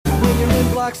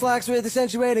black slacks with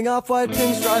accentuating off-white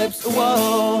pinstripes.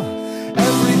 Whoa,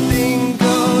 everything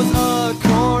goes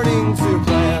according to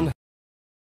plan.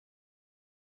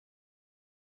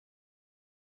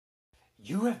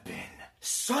 You have been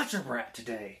such a brat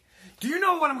today. Do you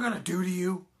know what I'm gonna do to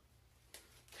you?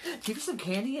 Give you some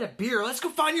candy and a beer. Let's go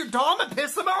find your dom and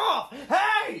piss them off.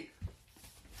 Hey!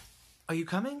 Are you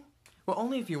coming? Well,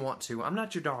 only if you want to. I'm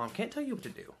not your dom. Can't tell you what to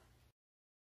do.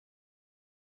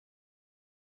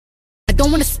 I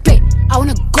don't wanna spit, I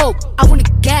wanna go, I wanna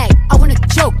gag, I wanna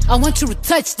choke. I want you to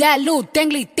touch that little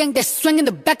dangly thing that's swinging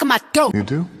the back of my throat. You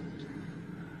do?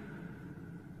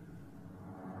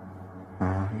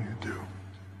 You do.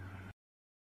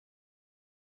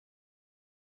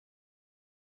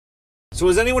 So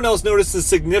has anyone else noticed a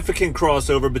significant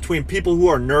crossover between people who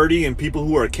are nerdy and people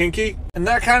who are kinky? And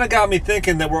that kind of got me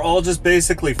thinking that we're all just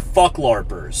basically fuck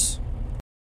LARPers.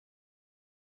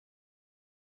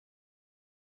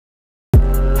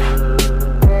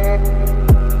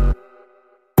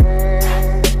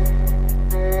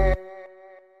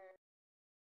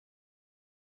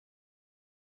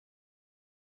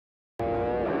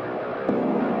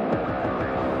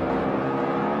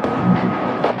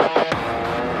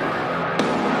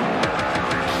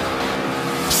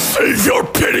 Save your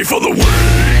pity for the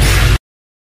weak!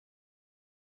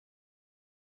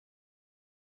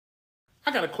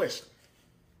 I got a question.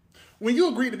 When you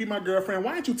agreed to be my girlfriend,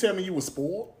 why didn't you tell me you were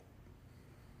spoiled?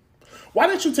 Why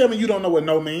didn't you tell me you don't know what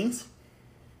no means?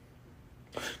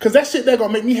 Because that shit there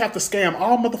gonna make me have to scam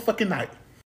all motherfucking night.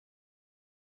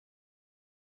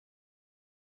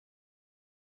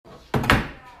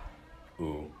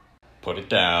 Ooh, put it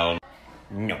down.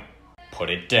 No.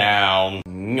 Put it down.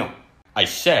 No. I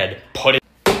said put it.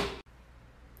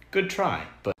 Good try,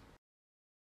 but.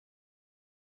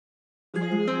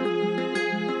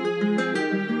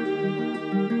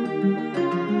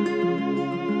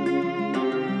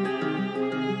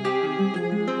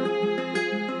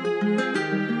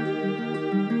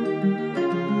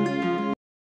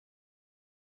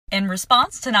 In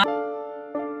response to not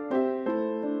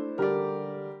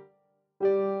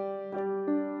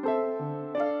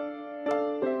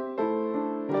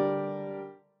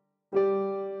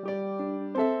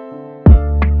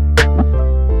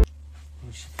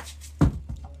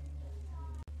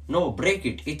No, break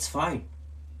it, it's fine.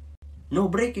 No,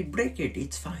 break it,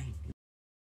 it's fine.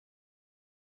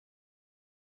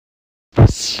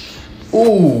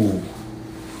 Ooh.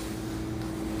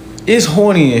 It's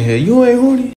horny in here. You ain't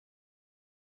horny?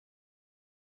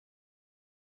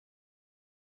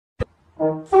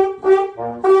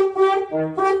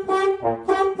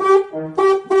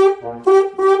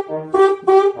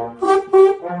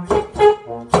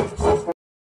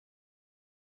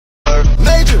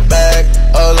 Major bag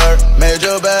alert,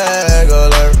 major bag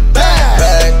alert,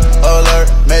 bag alert,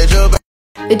 major bag.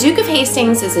 The Duke of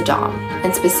Hastings is a dom,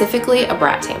 and specifically a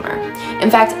brat tamer.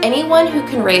 In fact, anyone who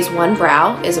can raise one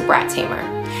brow is a brat tamer.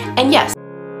 And yes,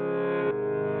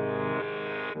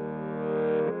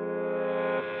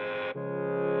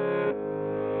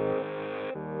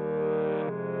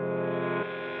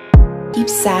 keep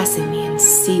sassing me and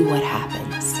see what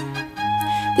happens.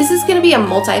 This is going to be a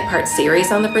multi-part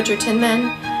series on the Bridgerton men,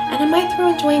 and I might throw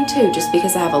in Dwayne too, just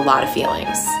because I have a lot of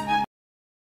feelings.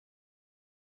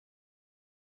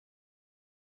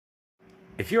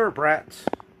 If you're a brat,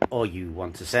 or you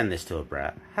want to send this to a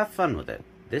brat, have fun with it.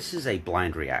 This is a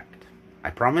blind react. I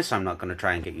promise I'm not going to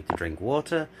try and get you to drink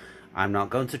water. I'm not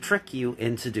going to trick you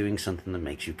into doing something that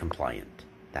makes you compliant.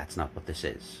 That's not what this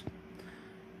is.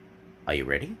 Are you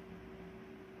ready?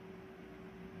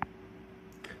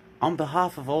 On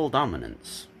behalf of all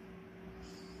dominants,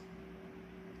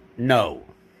 no.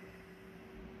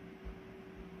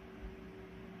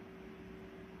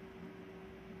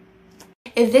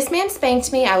 If this man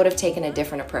spanked me, I would have taken a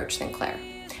different approach than Claire.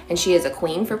 And she is a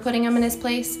queen for putting him in his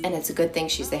place, and it's a good thing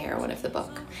she's the heroine of the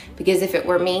book. Because if it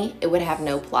were me, it would have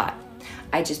no plot.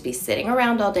 I'd just be sitting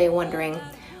around all day wondering,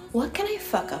 what can I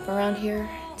fuck up around here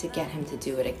to get him to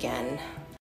do it again?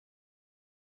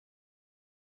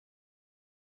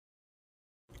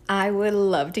 I would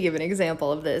love to give an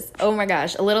example of this. Oh my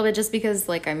gosh, a little bit just because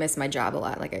like I miss my job a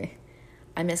lot. Like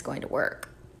I miss going to work.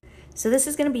 So this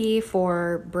is gonna be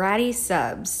for bratty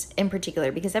subs in particular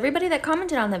because everybody that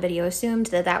commented on that video assumed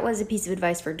that that was a piece of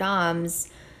advice for doms.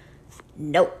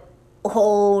 Nope.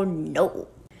 Oh no.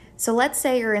 So let's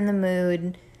say you're in the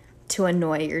mood to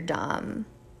annoy your dom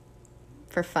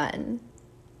for fun.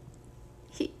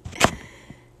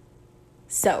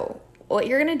 So what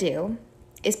you're gonna do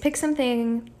is pick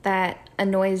something that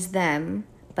annoys them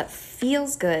but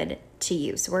feels good to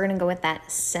you. So we're gonna go with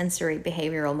that sensory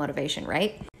behavioral motivation,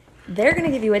 right? They're going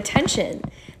to give you attention,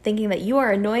 thinking that you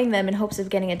are annoying them in hopes of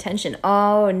getting attention.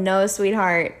 Oh, no,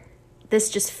 sweetheart. This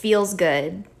just feels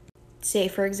good. Say,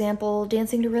 for example,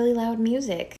 dancing to really loud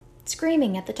music,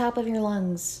 screaming at the top of your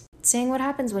lungs, saying what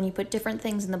happens when you put different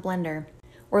things in the blender,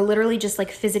 or literally just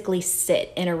like physically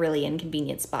sit in a really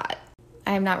inconvenient spot.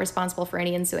 I am not responsible for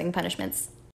any ensuing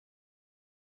punishments.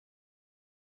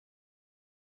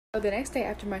 The next day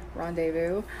after my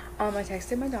rendezvous, I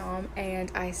texted my dom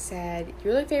and I said,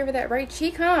 "You really favor that right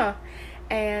cheek, huh?"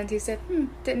 And he said,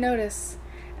 "Didn't notice."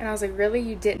 And I was like, "Really?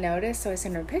 You didn't notice?" So I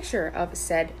sent him a picture of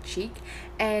said cheek,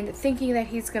 and thinking that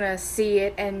he's gonna see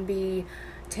it and be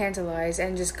tantalized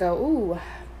and just go, "Ooh,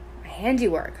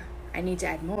 handiwork. I need to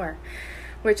add more."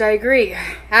 Which I agree,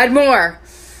 add more.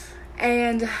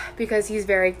 And because he's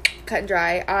very cut and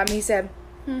dry, he said,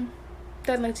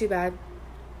 "Doesn't look too bad."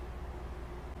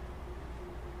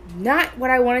 Not what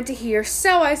I wanted to hear,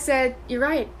 so I said, "You're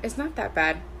right, it's not that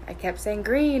bad." I kept saying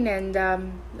green, and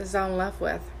this is all I'm left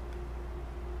with.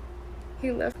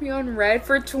 He left me on red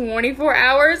for 24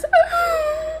 hours.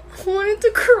 I wanted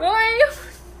to cry.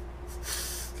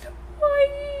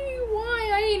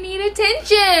 Why? I need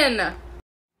attention.